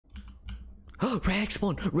Rag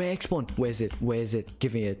spawn, rag spawn. Where's it? Where's it?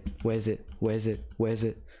 Give me it. Where's it? Where's it? Where's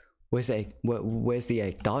it? Where's the egg? Where's the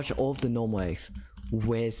egg? Dodge all of the normal eggs.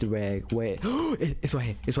 Where's the rag? Where? It's right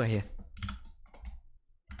here. It's right here.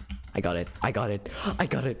 I got it. I got it. I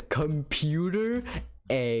got it. Computer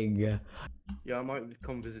egg. Yeah, I might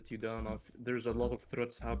come visit you down. There's a lot of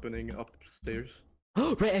threats happening upstairs.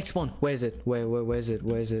 Red egg spawn. Where is it? Where's it?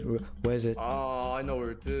 Where's it? Where's it? Ah, I know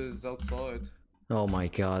where it is. Outside. Oh my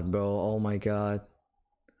god, bro. Oh my god.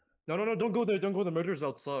 No, no, no! Don't go there. Don't go. The murder's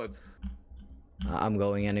outside. I'm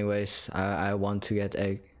going anyways. I want to get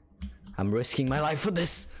egg. I'm risking my life for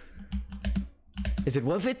this. Is it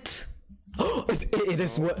worth it? It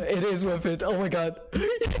is worth it. Oh my god.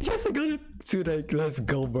 Yes, I got it. Suit egg. Let's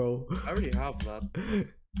go, bro. I already have that.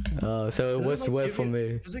 So it was worth for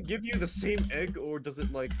me. Does it give you the same egg, or does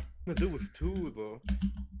it like do with two though?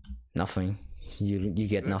 Nothing. You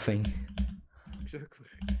get nothing. Exactly.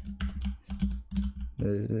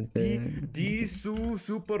 The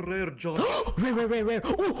super rare judge. Rare.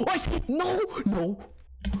 Oh, I see it. No.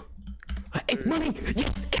 Egg money.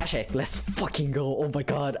 Yes, cash egg. Let's fucking go. Oh my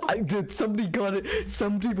god. Dude, somebody got it.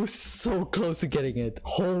 Somebody was so close to getting it.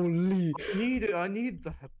 Holy. I need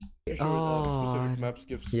that. Oh, specific maps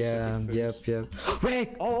give specific yep.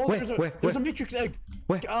 Reg. Oh, where? There's a matrix egg.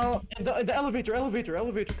 Where? In the elevator.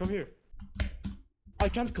 Come here. I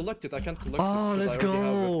can't collect it. Oh, let's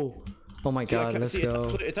go. Oh my god, let's go.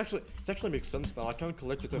 It actually makes sense now. I can't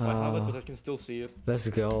collect it if I have it, but I can still see it. Let's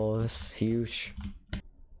go. That's huge.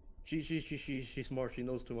 She's smart. She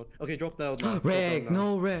knows too much. Okay, drop down. Reg,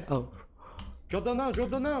 no Reg. Oh. Drop down now.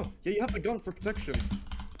 Yeah, you have the gun for protection.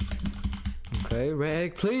 Okay,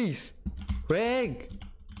 Reg, please. Reg.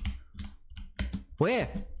 Where?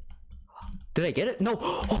 Did I get it? No.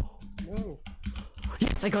 Oh. No.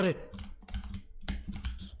 Yes, I got it.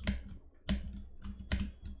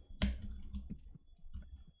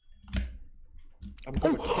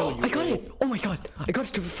 I got it! Oh my god! I got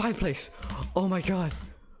it to the fireplace! Oh my god!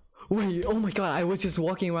 Wait, oh my god, I was just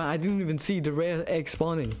walking around, I didn't even see the rare egg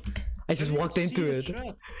spawning. I just walked into it.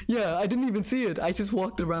 Yeah, I didn't even see it. I just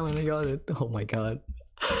walked around and I got it. Oh my god.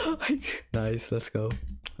 Nice, let's go.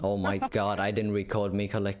 Oh my god, I didn't record me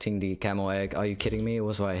collecting the camo egg. Are you kidding me? It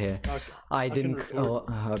was right here. I didn't. Oh,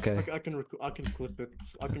 okay. I can clip it.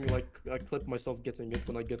 I can I clip myself getting it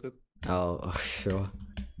when I get it. Oh, sure.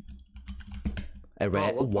 A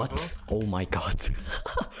red. What? Oh my god.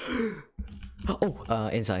 Oh,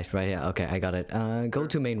 inside right here. Okay, I got it. Go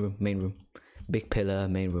to main room. Big pillar,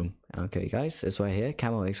 main room. Okay, guys, it's right here.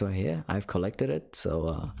 Camo X right here. I've collected it,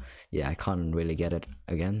 so yeah, I can't really get it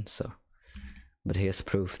again. So, but here's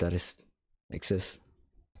proof that it exists.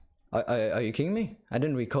 Are you kidding me? I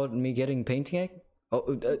didn't record me getting painting egg. Oh,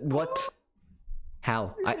 what?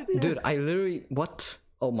 How? Dude, I literally what?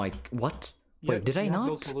 Oh my, what? Wait, did I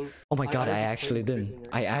not? Oh my god, I actually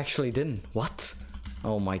didn't. What?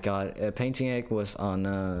 Oh my god, painting egg was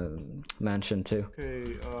on mansion 2.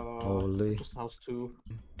 Okay, holy. Just house 2.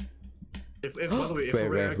 By the way, if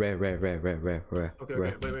rare. Okay,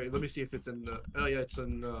 wait, let me see if it's in yeah, it's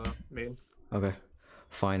in main. Okay,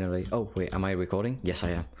 finally. Oh wait, am I recording? Yes,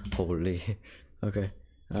 I am. Holy. Okay,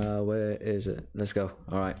 where is it? Let's go.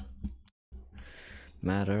 All right.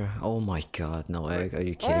 Matter. Oh my god, no egg. Are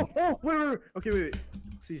you kidding? Wait. Okay, wait.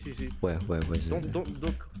 See. Where is it? Don't.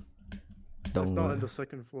 It's not worry. in the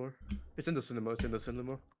second floor. It's in the cinema.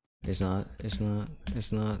 It's not.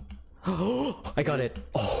 Oh, I got it.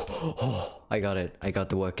 Oh, I got it. I got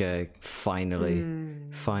the work egg. Finally,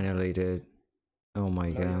 dude. Oh my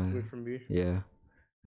god. Wait for me. Yeah.